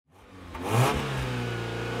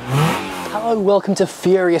Hello, welcome to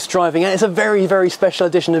Furious Driving, and it's a very, very special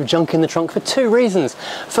edition of Junk in the Trunk for two reasons.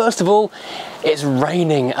 First of all, it's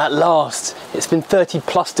raining at last. It's been 30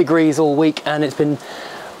 plus degrees all week and it's been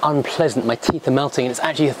unpleasant. My teeth are melting and it's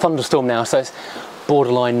actually a thunderstorm now, so it's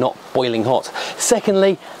borderline not boiling hot.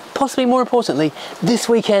 Secondly, possibly more importantly, this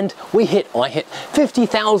weekend I hit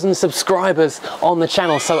 50,000 subscribers on the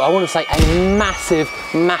channel, so I want to say a massive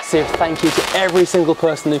thank you to every single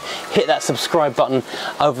person who hit that subscribe button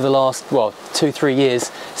over the last, well, 2-3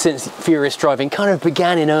 years since Furious Driving kind of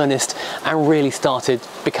began in earnest and really started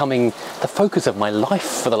becoming the focus of my life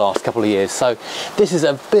for the last couple of years. So this is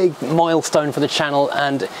a big milestone for the channel,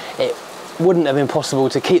 and it wouldn't have been possible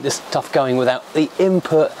to keep this stuff going without the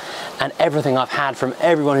input and everything I've had from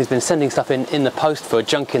everyone who's been sending stuff in the post for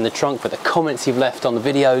Junk in the Trunk, for the comments you've left on the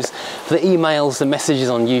videos, for the emails, the messages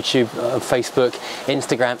on YouTube, Facebook,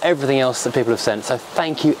 Instagram, everything else that people have sent. So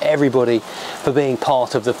thank you everybody for being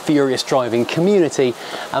part of the Furious Driving community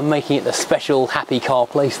and making it the special happy car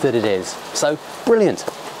place that it is. So brilliant.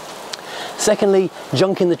 Secondly,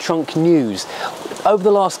 Junk in the Trunk news. Over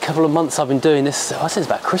the last couple of months I've been doing this, since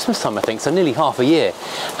about Christmas time I think, so nearly half a year,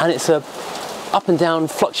 and it's a up and down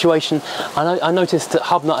fluctuation. I noticed that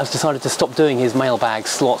Hubnut has decided to stop doing his mailbag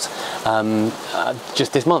slot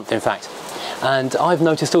just this month, in fact. And I've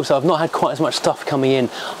noticed also I've not had quite as much stuff coming in.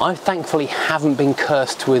 I thankfully haven't been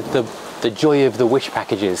cursed with the joy of the wish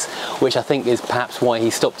packages, which I think is perhaps why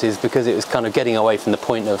he stopped his, because it was kind of getting away from the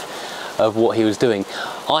point of what he was doing.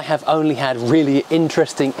 I have only had really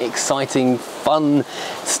interesting, exciting, fun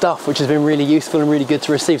stuff, which has been really useful and really good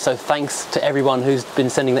to receive. So thanks to everyone who's been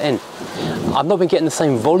sending that in. I've not been getting the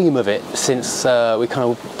same volume of it since we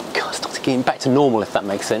kind of started getting back to normal, if that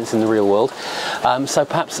makes sense, in the real world. So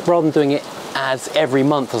perhaps rather than doing it as every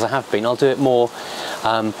month as I have been, I'll do it more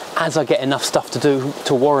as I get enough stuff to do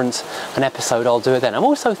to warrant an episode. I'll do it then. I'm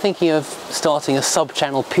also thinking of starting a sub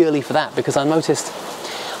channel purely for that, because I noticed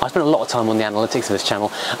I spent a lot of time on the analytics of this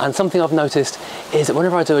channel, and something I've noticed is that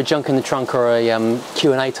whenever I do a Junk in the Trunk or a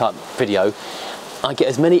Q&A type video, I get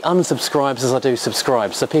as many unsubscribes as I do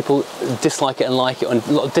subscribes. So people dislike it and like it, and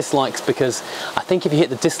a lot of dislikes, because I think if you hit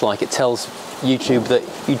the dislike, it tells YouTube that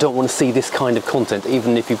you don't want to see this kind of content,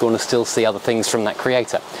 even if you're going to still see other things from that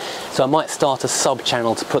creator. So I might start a sub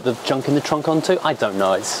channel to put the Junk in the Trunk onto. I don't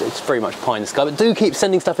know, it's very much pie in the sky, but do keep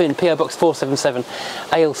sending stuff in. PO Box 477,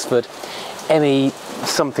 Aylesford, ME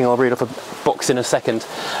something. I'll read off a box in a second,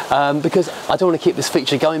 because I don't want to keep this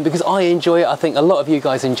feature going, because I enjoy it, I think a lot of you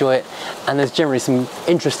guys enjoy it, and there's generally some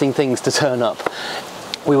interesting things to turn up.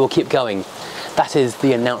 We will keep going. That is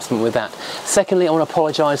the announcement with that. Secondly, I want to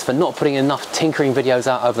apologise for not putting enough tinkering videos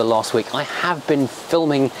out over the last week. I have been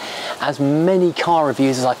filming as many car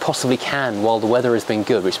reviews as I possibly can while the weather has been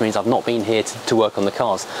good, which means I've not been here to work on the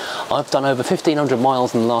cars. I've done over 1,500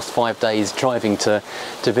 miles in the last 5 days driving to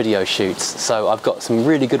video shoots, so I've got some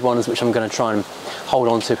really good ones which I'm going to try and hold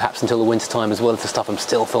on to perhaps until the winter time, as well as the stuff I'm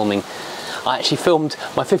still filming. I actually filmed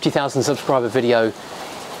my 50,000 subscriber video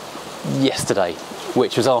yesterday,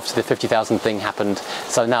 which was after the 50,000 thing happened.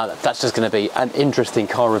 So now that's just going to be an interesting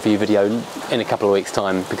car review video in a couple of weeks'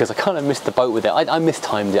 time, because I kind of missed the boat with it. I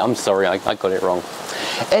mistimed it. I'm sorry, I got it wrong.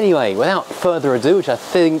 Anyway, without further ado, which I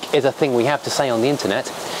think is a thing we have to say on the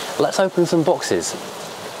internet, let's open some boxes.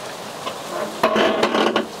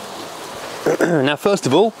 Now, first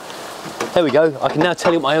of all, there we go. I can now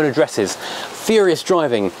tell you what my own address is. Furious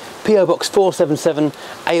Driving, PO Box 477,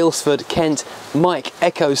 Aylesford, Kent, Mike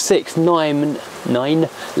Echo 699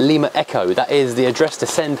 Lima Echo. That is the address to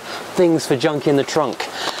send things for Junk in the Trunk.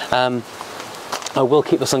 I will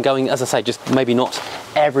keep this on going, as I say, just maybe not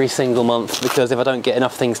every single month, because if I don't get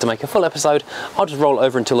enough things to make a full episode, I'll just roll it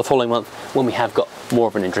over until the following month when we have got more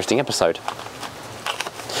of an interesting episode.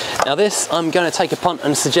 Now this, I'm going to take a punt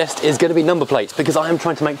and suggest, is going to be number plates, because I am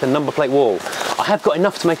trying to make the number plate wall. I have got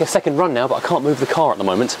enough to make a second run now, but I can't move the car at the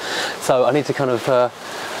moment, so I need to kind of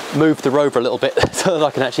move the Rover a little bit so that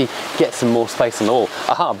I can actually get some more space on the wall.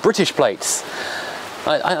 Aha, British plates.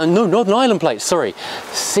 No, Northern Ireland plates, sorry.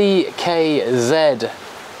 CKZ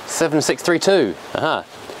 7632. Aha.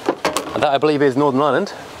 And that I believe is Northern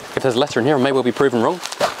Ireland. If there's a letter in here, I may well be proven wrong.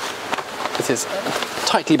 This is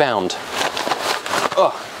tightly bound.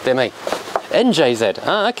 Oh, dear me. NJZ.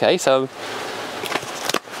 Ah, okay, so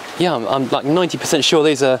yeah, I'm like 90% sure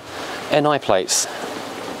these are NI plates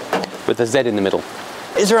with the Z in the middle.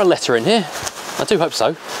 Is there a letter in here? I do hope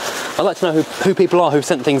so. I'd like to know who people are who've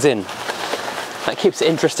sent things in. That keeps it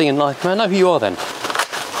interesting, and like, I know who you are then.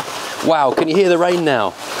 Wow, can you hear the rain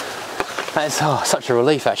now? That is such a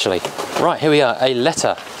relief, actually. Right, here we are, a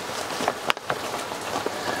letter.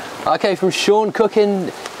 Okay, from Sean Cook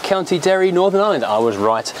in County Derry, Northern Ireland. I was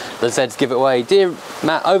right. the Zeds give it away. Dear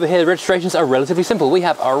Matt, over here the registrations are relatively simple. We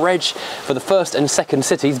have our reg for the first and second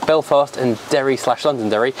cities, Belfast and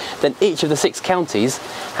Derry/Londonderry. Then each of the 6 counties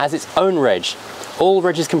has its own reg. All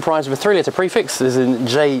regs comprise of a 3-letter prefix, there's a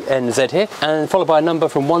JNZ here, and followed by a number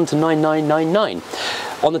from 1 to 9999.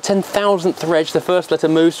 On the 10,000th reg, the first letter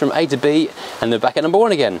moves from A to B, and they're back at number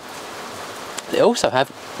 1 again. They also have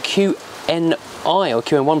QNI or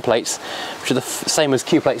QN1 plates, which are the same as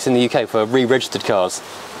Q plates in the UK for re-registered cars.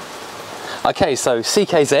 Okay, so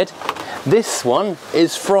CKZ, this one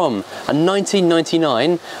is from a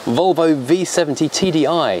 1999 Volvo V70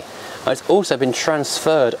 TDI. It's also been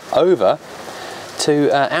transferred over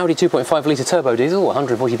to Audi 2.5 litre turbo diesel,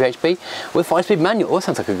 140 bhp, with 5-speed manual. Oh, that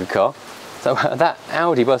sounds like a good car. So that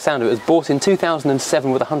Audi, by the sound of it, was bought in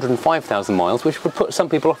 2007 with 105,000 miles, which would put some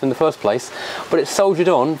people off in the first place, but it's soldiered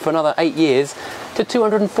on for another 8 years to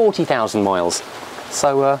 240,000 miles.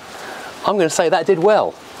 So I'm going to say that did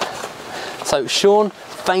well. So Sean,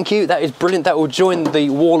 thank you, that is brilliant. That will join the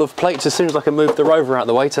wall of plates as soon as I can move the Rover out of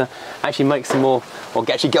the way to actually make some more, or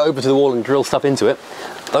actually get over to the wall and drill stuff into it.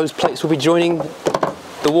 Those plates will be joining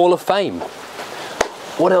the wall of fame.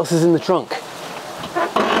 What else is in the trunk?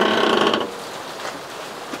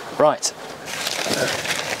 Right.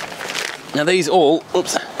 Now these all,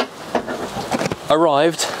 oops,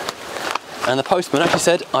 arrived, and the postman actually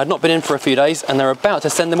said I'd not been in for a few days and they're about to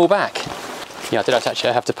send them all back. Yeah, I did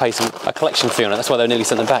actually have to pay a collection fee on it, that's why they nearly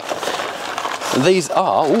sent them back. These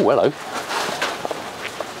are, oh hello.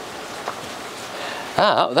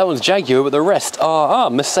 Ah, that one's Jaguar, but the rest are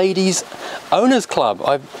Mercedes Owners Club.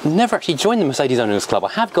 I've never actually joined the Mercedes Owners Club. I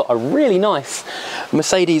have got a really nice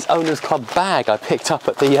Mercedes Owners Club bag I picked up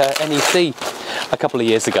at the NEC a couple of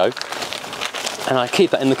years ago, and I keep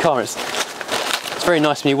that in the car. It's very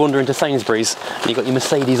nice when you wander into Sainsbury's and you've got your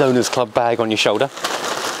Mercedes Owners Club bag on your shoulder.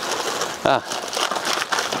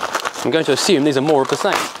 I'm going to assume these are more of the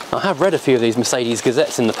same. I have read a few of these Mercedes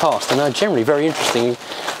Gazettes in the past, and they're generally very interesting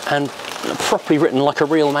and properly written like a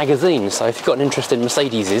real magazine. So if you've got an interest in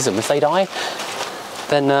Mercedes and Mercedes,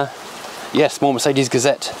 then yes, more Mercedes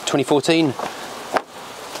Gazette 2014.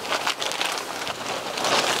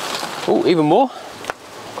 Oh, even more.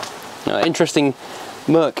 Interesting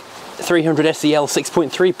Merc 300 SEL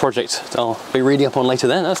 6.3 project I'll be reading up on later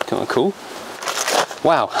then. That's kind of cool.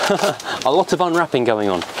 Wow, a lot of unwrapping going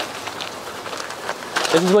on.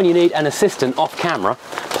 This is when you need an assistant off camera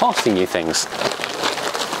passing you things.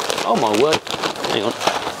 Oh my word, hang on.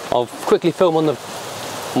 I'll quickly film on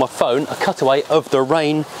my phone a cutaway of the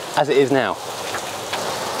rain as it is now.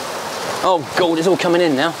 Oh God, it's all coming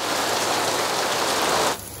in now.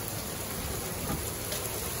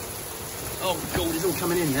 Oh God, it's all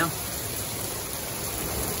coming in now.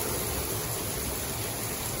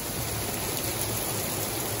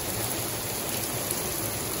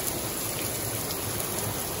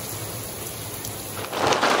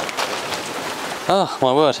 Oh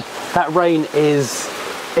my word, that rain is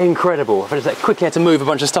incredible. I just quickly had to move a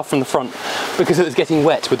bunch of stuff from the front because it was getting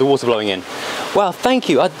wet with the water blowing in. Wow, thank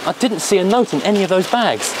you. I didn't see a note in any of those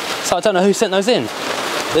bags, so I don't know who sent those in.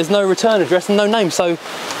 There's no return address and no name, so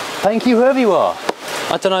thank you whoever you are.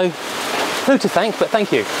 I don't know who to thank, but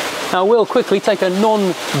thank you. Now I will quickly take a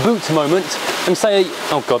non-boot moment and say,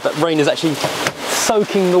 oh God, that rain is actually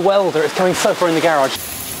soaking the welder. It's coming so far in the garage.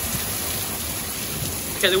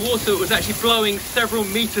 Okay, the water was actually blowing several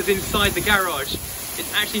meters inside the garage.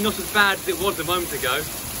 It's actually not as bad as it was a moment ago.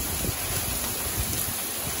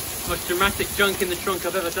 Most dramatic junk in the trunk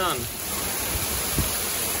I've ever done.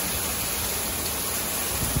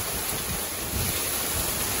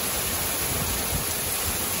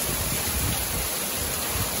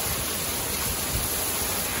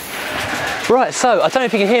 Right, so I don't know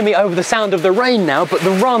if you can hear me over the sound of the rain now, but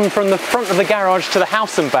the run from the front of the garage to the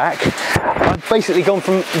house and back, I've basically gone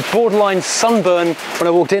from borderline sunburn when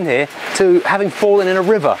I walked in here to having fallen in a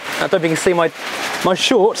river. I don't know if you can see my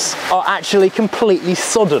shorts are actually completely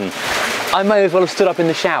sodden. I may as well have stood up in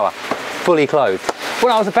the shower, fully clothed.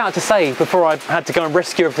 What I was about to say before I had to go and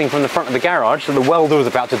rescue everything from the front of the garage, so the welder was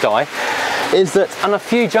about to die, is that on a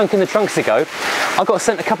few junk in the trunks ago, I got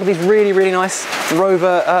sent a couple of these really, really nice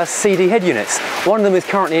Rover CD head units. One of them is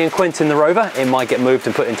currently in Quentin the Rover. It might get moved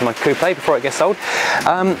and put into my coupe before it gets sold.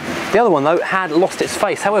 The other one though had lost its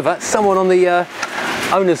face. However, someone on the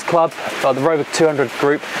Owners Club, the Rover 200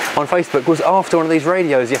 group on Facebook, was after one of these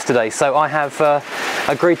radios yesterday, so I have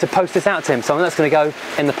agreed to post this out to him. So that's going to go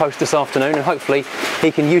in the post this afternoon, and hopefully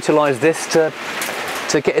he can utilise this to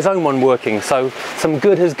get his own one working. So some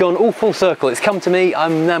good has gone all full circle. It's come to me.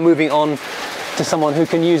 I'm now moving on to someone who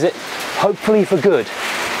can use it, hopefully for good,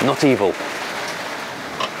 not evil.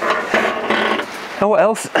 Now what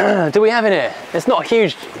else do we have in here? It's not a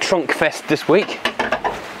huge trunk fest this week.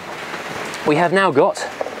 We have now got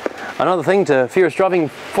another thing to Furious Driving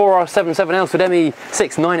 4R77 AYLESFORD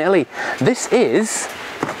ME6 9LE. This is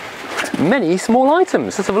many small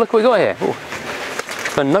items. Let's have a look what we got here. Ooh.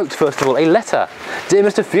 A note, first of all, a letter. Dear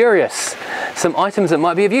Mr. Furious, some items that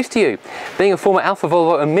might be of use to you. Being a former Alfa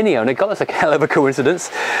Volvo and Mini owner, God, that's a hell of a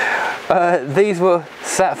coincidence. These were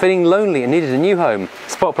sat feeling lonely and needed a new home.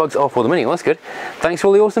 Spark plugs are for the Mini, well, that's good. Thanks for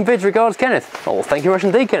all the awesome vids, regards Kenneth. Oh, thank you very much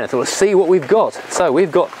indeed, Kenneth. Well, let's see what we've got. So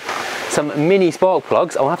we've got some Mini spark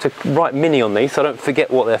plugs. I'll have to write Mini on these so I don't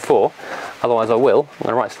forget what they're for. Otherwise I will.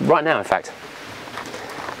 I'm going to write right now, in fact.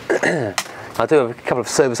 I do have a couple of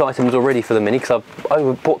service items already for the Mini because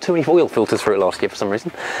I bought too many oil filters for it last year for some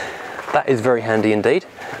reason. That is very handy indeed.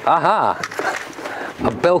 Aha!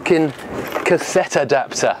 A Belkin cassette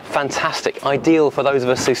adapter. Fantastic. Ideal for those of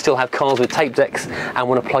us who still have cars with tape decks and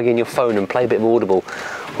want to plug in your phone and play a bit of Audible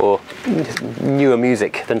or just newer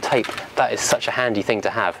music than tape. That is such a handy thing to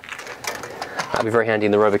have. That'd be very handy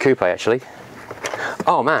in the Rover Coupe actually.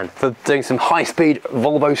 Oh man, for doing some high-speed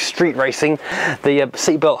Volvo street racing, the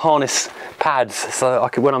seatbelt harness pads, so I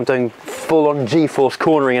could, when I'm doing full-on G-force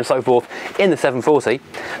cornering and so forth in the 740,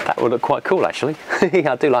 that would look quite cool actually.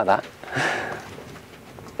 I do like that.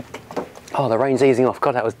 Oh, the rain's easing off.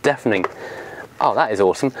 God, that was deafening. Oh, that is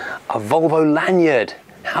awesome. A Volvo lanyard.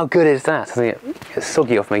 How good is that? I think it gets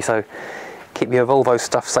soggy off me, so keep your Volvo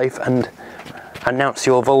stuff safe and announce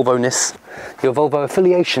your Volvo-ness, your Volvo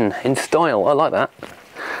affiliation in style. I like that.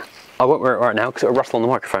 I won't wear it right now because it'll rustle on the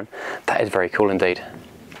microphone. That is very cool indeed.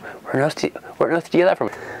 Where on earth did you get that from?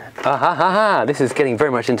 Ah ha ha ha! This is getting very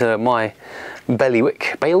much into my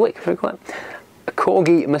bailiwick. Bailiwick, what do we call it? A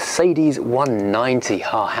Corgi Mercedes 190.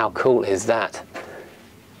 Ah, how cool is that?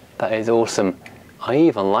 That is awesome. I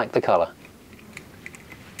even like the colour.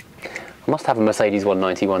 I must have a Mercedes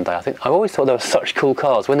 190 one day. I always thought they were such cool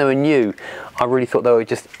cars. When they were new, I really thought they were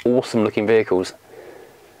just awesome looking vehicles.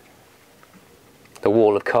 The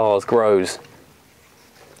wall of cars grows.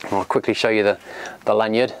 I'll quickly show you the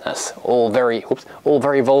lanyard. That's all very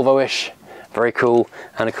Volvo-ish, very cool.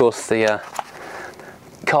 And of course the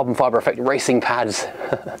carbon fibre effect racing pads.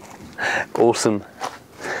 Awesome.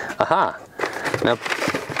 Aha! Now,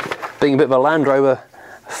 being a bit of a Land Rover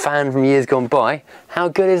fan from years gone by, how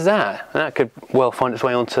good is that? That could well find its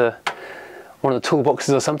way onto one of the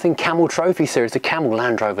toolboxes or something. Camel Trophy Series. The Camel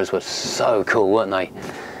Land Rovers were so cool, weren't they?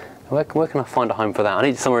 Where can I find a home for that? I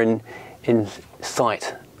need somewhere in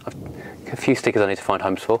sight. A few stickers I need to find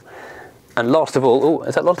homes for. And last of all, oh,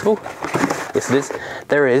 is that last of all? Yes it is.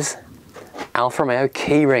 There is Alfa Romeo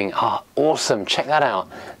keyring. Ah, awesome, check that out.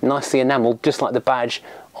 Nicely enamelled, just like the badge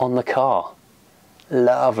on the car.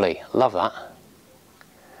 Lovely, love that.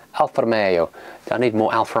 Alfa Romeo. I need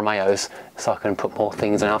more Alfa Romeos so I can put more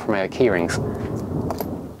things on Alfa Romeo keyrings.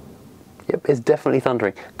 Yep, it's definitely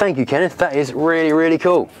thundering. Thank you, Kenneth, that is really, really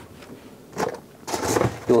cool.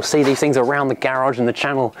 You'll see these things around the garage and the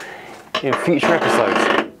channel in future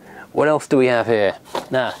episodes. What else do we have here?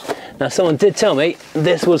 Now someone did tell me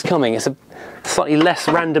this was coming. It's a slightly less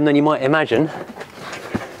random than you might imagine.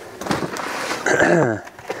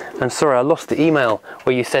 And sorry, I lost the email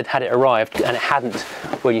where you said had it arrived, and it hadn't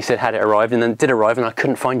when you said had it arrived, and then it did arrive and I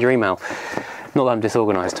couldn't find your email. Not that I'm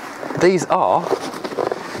disorganised. These are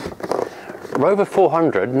Rover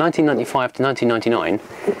 400 1995 to 1999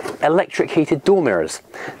 electric heated door mirrors.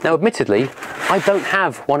 Now admittedly, I don't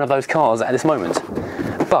have one of those cars at this moment,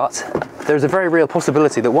 but there's a very real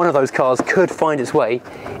possibility that one of those cars could find its way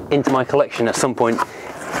into my collection at some point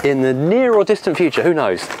in the near or distant future, who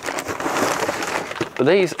knows. But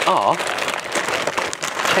these are,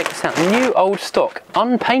 check this out, new old stock,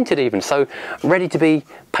 unpainted even, so ready to be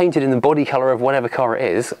painted in the body colour of whatever car it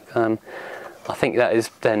is. I think that is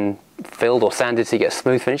then filled or sanded so you get a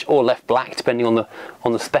smooth finish, or left black depending on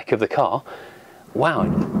the spec of the car. Wow,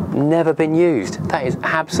 never been used. That is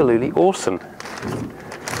absolutely awesome.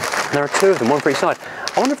 There are two of them, one for each side.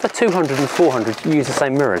 I wonder if the 200 and 400 use the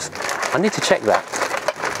same mirrors. I need to check that.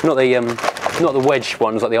 Not the wedge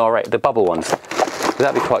ones like the R8, the bubble ones.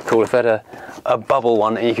 That'd be quite cool if they had a bubble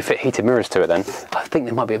one and you could fit heated mirrors to it then. I think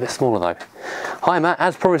they might be a bit smaller though. Hi Matt,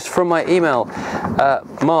 as promised from my email,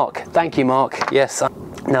 Mark, thank you Mark, yes.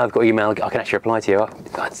 Now I've got your email, I can actually reply to you.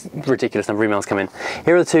 That's ridiculous number of emails come in.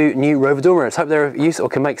 Here are the two new Rover door mirrors. Hope they're of use or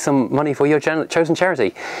can make some money for your chosen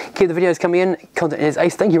charity. Keep the videos coming in. Content is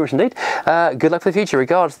ace. Thank you very much indeed. Good luck for the future.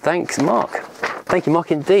 Regards. Thanks, Mark. Thank you,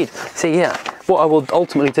 Mark, indeed. See, yeah, what I will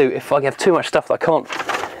ultimately do if I have too much stuff that I can't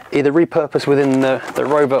either repurpose within the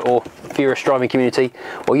Rover or Furious driving community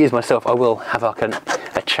or use myself, I will have like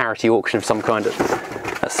a charity auction of some kind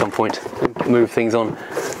at at some point and move things on.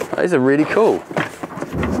 These are really cool.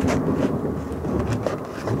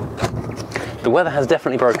 The weather has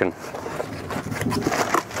definitely broken.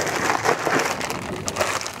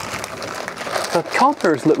 The car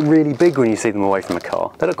mirrors look really big when you see them away from a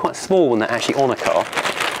car. They look quite small when they're actually on a car,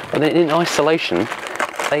 but then in isolation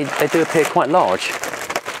they do appear quite large.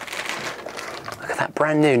 Look at that,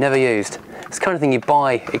 brand new, never used. It's the kind of thing you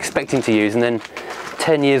buy expecting to use, and then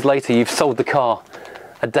 10 years later you've sold the car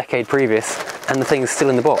a decade previous and the thing's still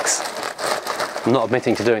in the box. I'm not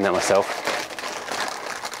admitting to doing that myself.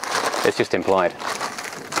 It's just implied.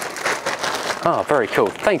 Ah, very cool.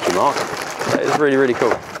 Thank you, Mark. That is really, really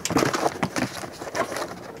cool.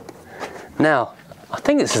 Now, I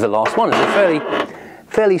think this is the last one. It's a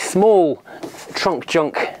fairly small trunk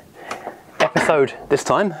junk episode this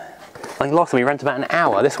time. I think last time we ran to about an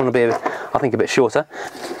hour. This one will be, I think, a bit shorter.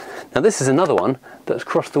 Now this is another one that's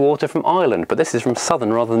crossed the water from Ireland, but this is from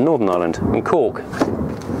southern rather than northern Ireland, in Cork.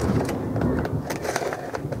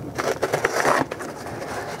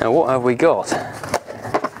 Now what have we got?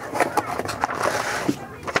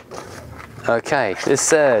 Okay, this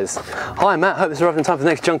says, "Hi Matt, hope this arrived in time for the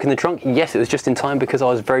next junk in the trunk." Yes, it was just in time because I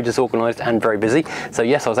was very disorganised and very busy. So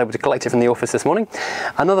yes, I was able to collect it from the office this morning.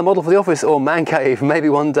 Another model for the office or man cave. Maybe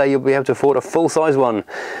one day you'll be able to afford a full-size one.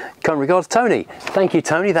 Kind regards, Tony. Thank you,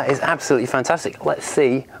 Tony. That is absolutely fantastic. Let's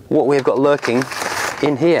see what we have got lurking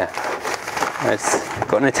in here. It's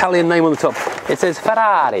got an Italian name on the top. It says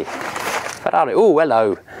Ferrari. Ferrari. Oh,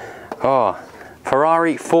 hello. Oh,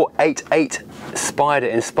 Ferrari 488 Spider,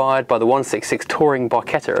 inspired by the 166 Touring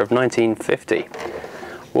Barchetta of 1950.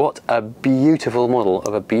 What a beautiful model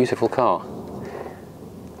of a beautiful car.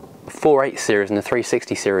 48 series and the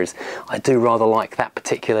 360 series. I do rather like that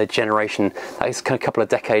particular generation. That is a couple of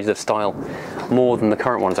decades of style, more than the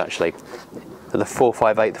current ones actually. The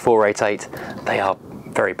 458, the 488, they are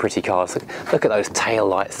very pretty cars. Look at those tail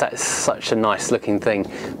lights. That is such a nice looking thing.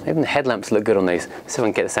 Even the headlamps look good on these. Let's see if I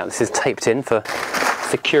can get this out. This is taped in for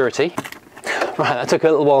security. Right, that took a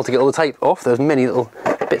little while to get all the tape off. There's many little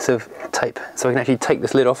bits of tape, so I can actually take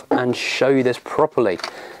this lid off and show you this properly.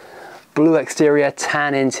 Blue exterior,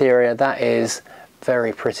 tan interior. That is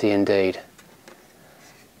very pretty indeed.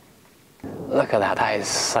 Look at that. That is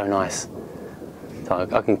so nice. So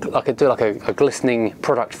I could do like a glistening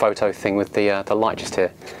product photo thing with the light just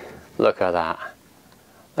here. Look at that.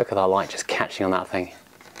 Look at that light just catching on that thing.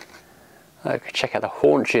 Check out the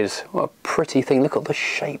haunches. What a pretty thing. Look at the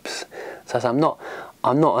shapes. So I'm not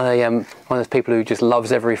one of those people who just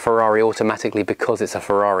loves every Ferrari automatically because it's a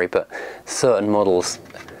Ferrari, but certain models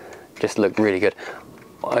just look really good.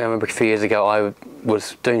 I remember a few years ago I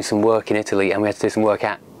was doing some work in Italy and we had to do some work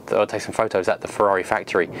I'd take some photos at the Ferrari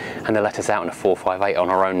factory, and they let us out in a 458 on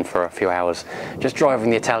our own for a few hours. Just driving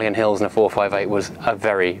the Italian hills in a 458 was a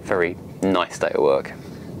very, very nice day at work.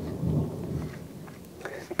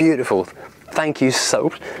 Beautiful. Thank you so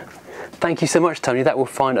much, Tony. That will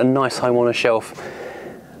find a nice home on a shelf,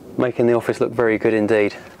 making the office look very good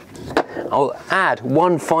indeed. I'll add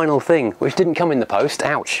one final thing, which didn't come in the post.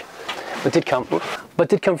 Ouch. But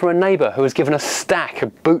did come from a neighbour who has given a stack, a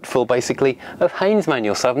bootful basically, of Haynes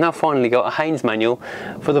manuals. So I've now finally got a Haynes manual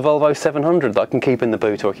for the Volvo 700 that I can keep in the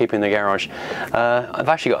boot or keep in the garage. I've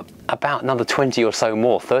actually got about another 20 or so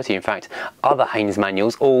more, 30 in fact, other Haynes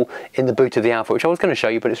manuals, all in the boot of the Alfa, which I was going to show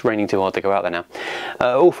you, but it's raining too hard to go out there now.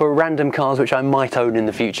 All for random cars which I might own in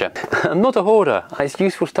the future. I'm not a hoarder, it's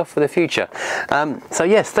useful stuff for the future. So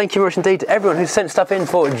yes, thank you very much indeed to everyone who's sent stuff in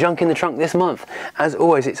for Junk in the Trunk this month. As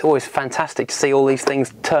always, it's always fantastic to see all these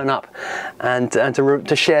things turn up and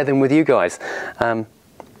to share them with you guys.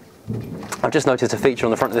 I've just noticed a feature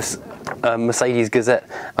on the front of this Mercedes Gazette,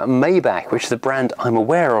 Maybach, which is a brand I'm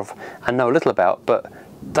aware of and know a little about, but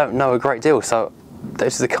don't know a great deal. So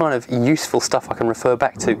this is the kind of useful stuff I can refer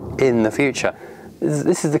back to in the future.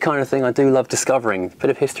 This is the kind of thing I do love discovering, a bit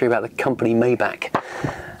of history about the company Maybach,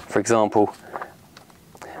 for example.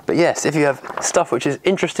 But yes, if you have stuff which is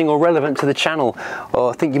interesting or relevant to the channel,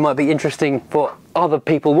 or think you might be interesting for other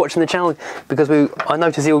people watching the channel, because I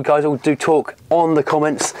notice you guys all do talk on the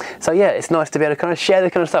comments. So yeah, it's nice to be able to kind of share the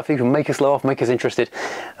kind of stuff. You can make us laugh, make us interested,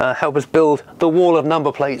 help us build the wall of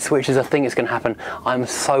number plates, which is a thing that's going to happen. I'm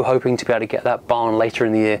so hoping to be able to get that barn later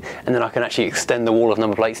in the year, and then I can actually extend the wall of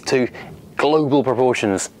number plates to global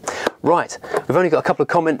proportions. Right, we've only got a couple of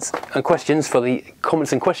comments and questions for the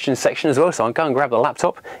comments and questions section as well, so I'll go and grab the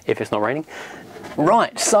laptop if it's not raining.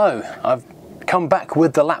 Right, so I've come back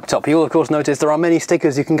with the laptop. You'll of course notice there are many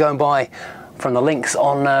stickers you can go and buy from the links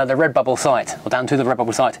on the Redbubble site, or down to the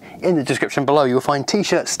Redbubble site. In the description below you will find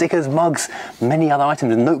t-shirts, stickers, mugs, many other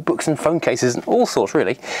items, notebooks and phone cases and all sorts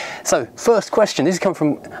really. So first question, this has come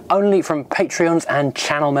from only from Patreons and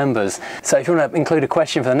channel members. So if you want to include a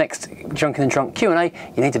question for the next Junk in the Trunk Q&A,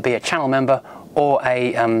 you need to be a channel member or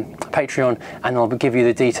a Patreon, and I'll give you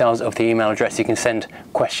the details of the email address you can send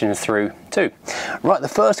questions through to. Right, the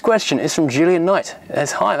first question is from Julian Knight. It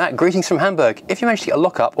says, hi Matt, greetings from Hamburg. If you manage to get a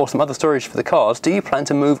lockup or some other storage for the cars, do you plan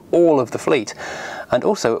to move all of the fleet? And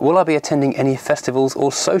also, will I be attending any festivals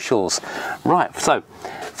or socials? Right, so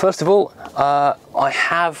first of all, I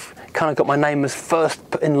have kind of got my name as first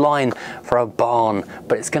in line for a barn,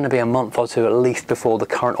 but it's going to be a month or two at least before the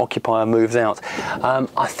current occupier moves out.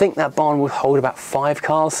 I think that barn will hold about 5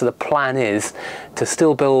 cars, so the plan is to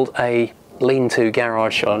still build a lean-to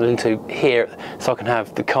garage, or lean-to here, so I can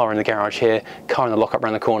have the car in the garage here, car in the lockup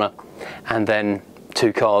around the corner, and then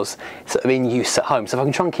 2 cars sort of in use at home. So if I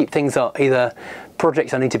can try and keep things up, either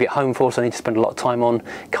projects I need to be at home for, so I need to spend a lot of time on,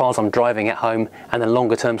 cars I'm driving at home, and then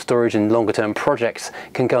longer term storage and longer term projects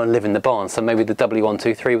can go and live in the barn. So maybe the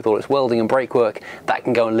W123 with all its welding and brake work, that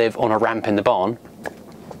can go and live on a ramp in the barn.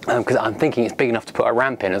 Because I'm thinking it's big enough to put a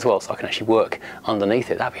ramp in as well, so I can actually work underneath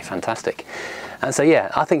it. That'd be fantastic. And so yeah,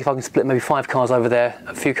 I think if I can split maybe 5 cars over there,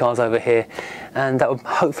 a few cars over here, and that would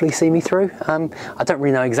hopefully see me through. I don't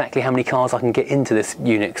really know exactly how many cars I can get into this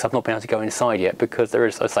unit, because I've not been able to go inside yet, because there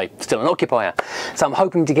is, I say, still an occupier. So I'm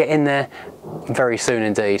hoping to get in there very soon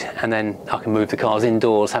indeed, and then I can move the cars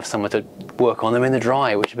indoors, have somewhere to work on them in the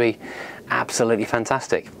dry, which would be absolutely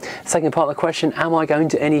fantastic. Second part of the question, am I going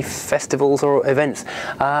to any festivals or events?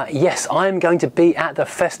 Yes, I'm going to be at the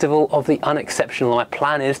Festival of the Unexceptional. My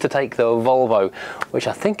plan is to take the Volvo, which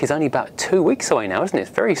I think is only about 2 weeks away now, isn't it?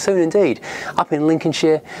 It's very soon indeed. Up in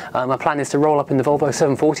Lincolnshire. My plan is to roll up in the Volvo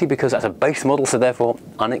 740 because that's a base model, so therefore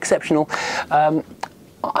unexceptional.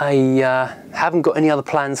 I haven't got any other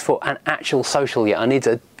plans for an actual social yet. I need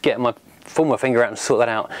to get my finger out and sort that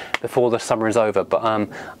out before the summer is over, but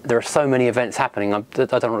there are so many events happening, I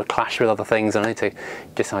don't want to clash with other things. I need to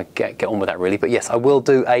just get on with that really. But yes, I will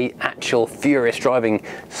do a actual furious driving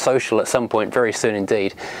social at some point very soon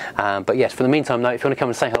indeed. But yes, for the meantime though, if you want to come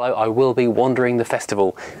and say hello, I will be wandering the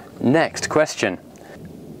festival. Next question.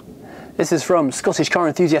 This is from Scottish Car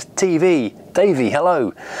Enthusiast TV. Davey,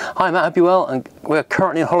 hello. Hi Matt, hope you're well. And we're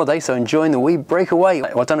currently on holiday, so enjoying the wee breakaway.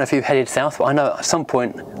 Well, I don't know if you've headed south, but I know at some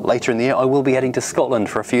point later in the year I will be heading to Scotland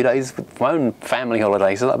for a few days with my own family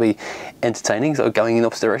holiday, so that'll be entertaining, so going in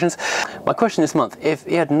opposite directions. My question this month, if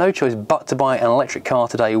you had no choice but to buy an electric car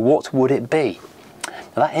today, what would it be?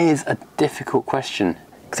 Now, that is a difficult question.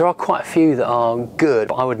 There are quite a few that are good,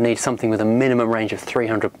 but I would need something with a minimum range of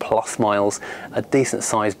 300 plus miles, a decent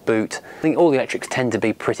sized boot. I think all the electrics tend to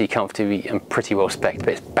be pretty comfortable and pretty well spec'd,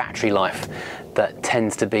 but it's battery life that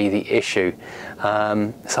tends to be the issue.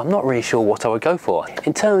 So I'm not really sure what I would go for.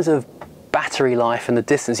 In terms of battery life and the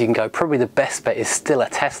distance you can go, probably the best bet is still a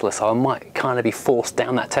Tesla, so I might kind of be forced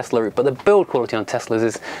down that Tesla route, but the build quality on Teslas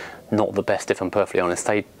is not the best, if I'm perfectly honest.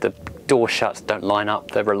 The door shuts don't line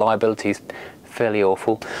up, the reliability is fairly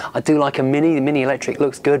awful. I do like a Mini. The Mini electric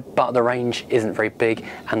looks good, but the range isn't very big,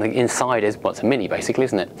 and the inside is, well, it's a Mini basically,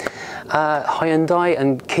 isn't it? Hyundai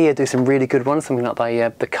and Kia do some really good ones, something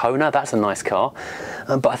like the Kona. That's a nice car.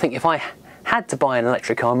 But I think if I had to buy an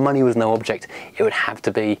electric car, money was no object, it would have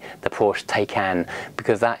to be the Porsche Taycan,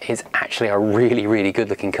 because that is actually a really, really good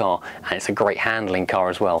looking car, and it's a great handling car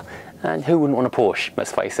as well. And who wouldn't want a Porsche,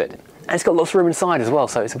 let's face it. And it's got lots of room inside as well,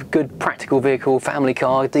 so it's a good practical vehicle, family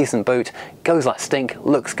car, decent boot, goes like stink,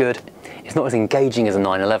 looks good. It's not as engaging as a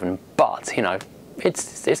 911, but you know,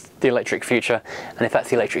 it's the electric future, and if that's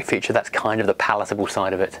the electric future, that's kind of the palatable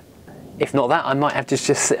side of it. If not that, I might have to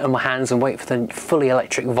just sit on my hands and wait for the fully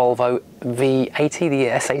electric Volvo V80, the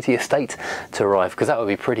S80 Estate, to arrive, because that would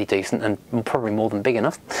be pretty decent and probably more than big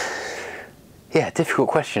enough. Yeah, difficult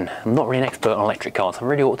question. I'm not really an expert on electric cars, I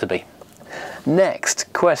really ought to be.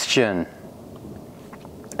 Next question.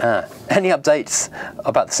 Any updates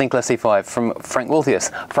about the Sinclair C5 from Frank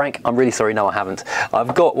Walthius? Frank, I'm really sorry, no I haven't.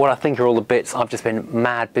 I've got what I think are all the bits. I've just been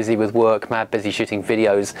mad busy with work, mad busy shooting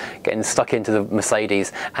videos, getting stuck into the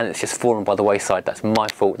Mercedes, and it's just fallen by the wayside. That's my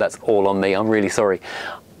fault, that's all on me, I'm really sorry.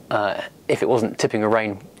 If it wasn't tipping with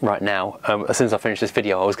rain right now, as soon as I finish this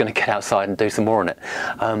video I was going to get outside and do some more on it.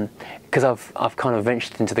 Because I've kind of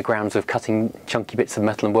ventured into the grounds of cutting chunky bits of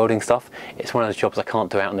metal and welding stuff. It's one of those jobs I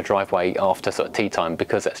can't do out in the driveway after sort of tea time,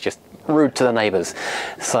 because that's just rude to the neighbours.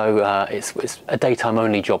 So it's a daytime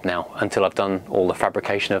only job now, until I've done all the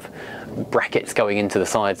fabrication of brackets going into the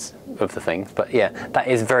sides of the thing. But yeah, that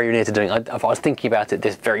is very near to doing. I was thinking about it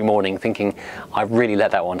this very morning, thinking I really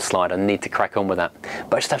let that one slide. I need to crack on with that.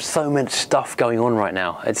 But I just have so much stuff going on right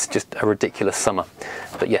now. It's just a ridiculous summer.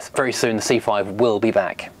 But yes, very soon the C5 will be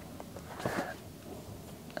back.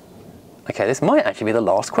 Okay, this might actually be the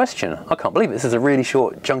last question. I can't believe it. This is a really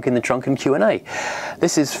short junk in the trunk and Q&A.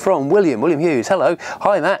 This is from William Hughes. Hello.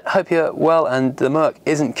 Hi Matt, hope you're well and the Merc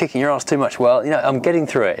isn't kicking your ass too much. Well, you know, I'm getting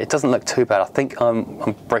through it. It doesn't look too bad. I think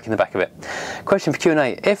I'm breaking the back of it. Question for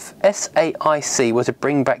Q&A. If SAIC were to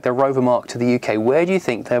bring back the Rover Mark to the UK, where do you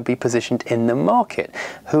think they'll be positioned in the market?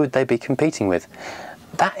 Who would they be competing with?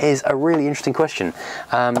 That is a really interesting question.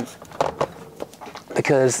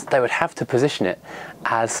 Because they would have to position it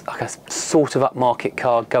as like a sort of upmarket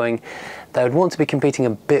car going. They would want to be competing a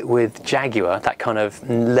bit with Jaguar, that kind of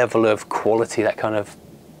level of quality, that kind of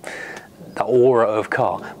that aura of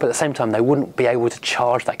car. But at the same time, they wouldn't be able to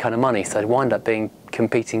charge that kind of money, so they'd wind up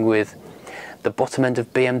competing with the bottom end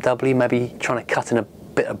of BMW, maybe trying to cut in a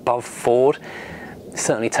bit above Ford.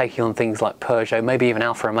 Certainly taking on things like Peugeot, maybe even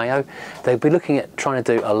Alfa Romeo. They'd be looking at trying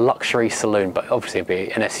to do a luxury saloon, but obviously it'd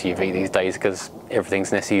be an SUV these days because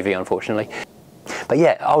everything's an SUV, unfortunately. But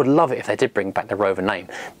yeah, I would love it if they did bring back the Rover name.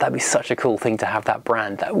 That'd be such a cool thing to have that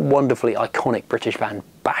brand, that wonderfully iconic British brand,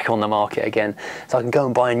 back on the market again. So I can go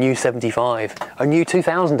and buy a new 75, a new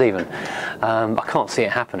 2000 even. I can't see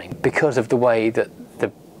it happening because of the way that the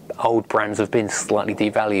old brands have been slightly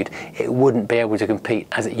devalued. It wouldn't be able to compete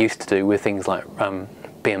as it used to do with things like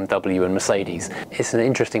BMW and Mercedes. It's an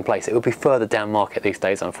interesting place. It would be further down market these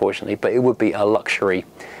days, unfortunately, but it would be a luxurious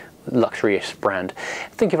brand.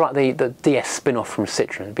 Think of like the DS spin-off from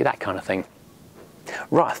Citroën. It'd be that kind of thing.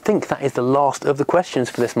 Right, I think that is the last of the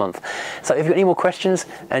questions for this month. So if you've got any more questions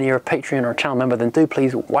and you're a Patreon or a channel member, then do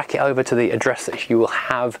please whack it over to the address that you will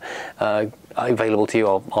have available to you.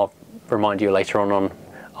 I'll remind you later on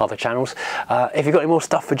other channels. If you've got any more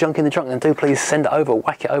stuff for Junk in the Trunk, then do please send it over,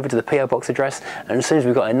 whack it over to the PO Box address, and as soon as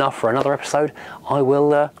we've got enough for another episode, I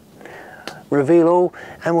will reveal all,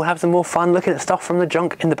 and we'll have some more fun looking at stuff from the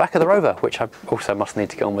junk in the back of the Rover, which I also must need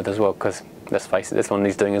to get on with as well, because let's face it, this one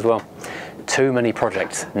needs doing as well. Too many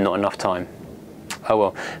projects, not enough time. Oh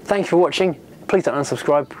well. Thanks for watching. Please don't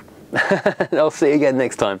unsubscribe. I'll see you again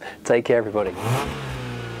next time. Take care, everybody.